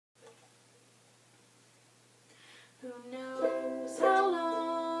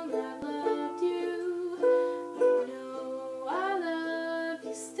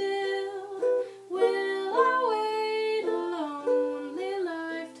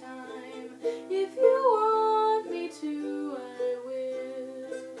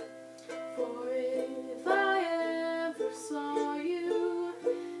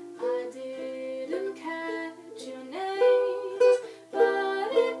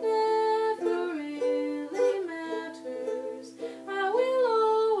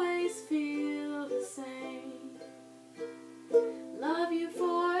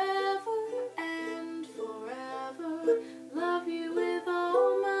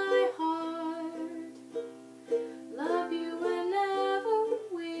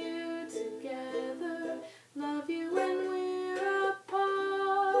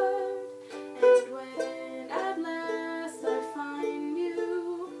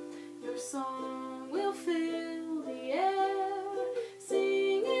song will fill the air.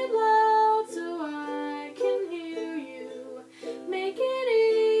 Sing it loud so I can hear you. Make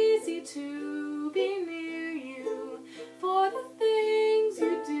it easy to be near you. For the things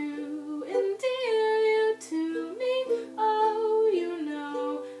you do endear you to me. Oh, you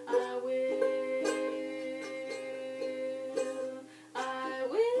know I will. I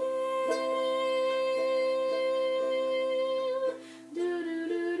will. Do do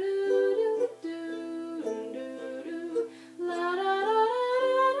do do do do do do. La da da da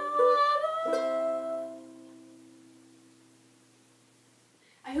da.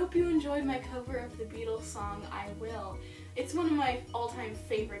 I hope you enjoyed my cover of the Beatles song I Will. It's one of my all-time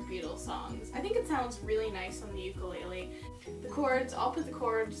favorite Beatles songs. I think it sounds really nice on the ukulele. The chords, I'll put the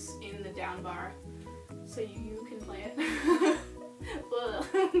chords in the down bar so you can play it. Ugh,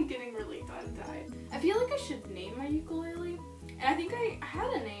 I'm getting really tongue-tied. I feel like I should name my ukulele, and I think I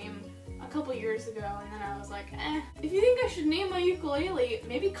had a name a couple years ago, and then I was like, eh. If you think I should name my ukulele,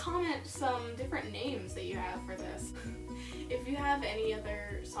 maybe comment some different names that you have for this. If you have any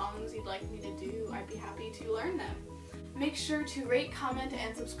other songs you'd like me to do, I'd be happy to learn them. Make sure to rate, comment,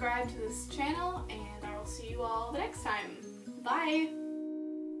 and subscribe to this channel, and I will see you all the next time. Bye!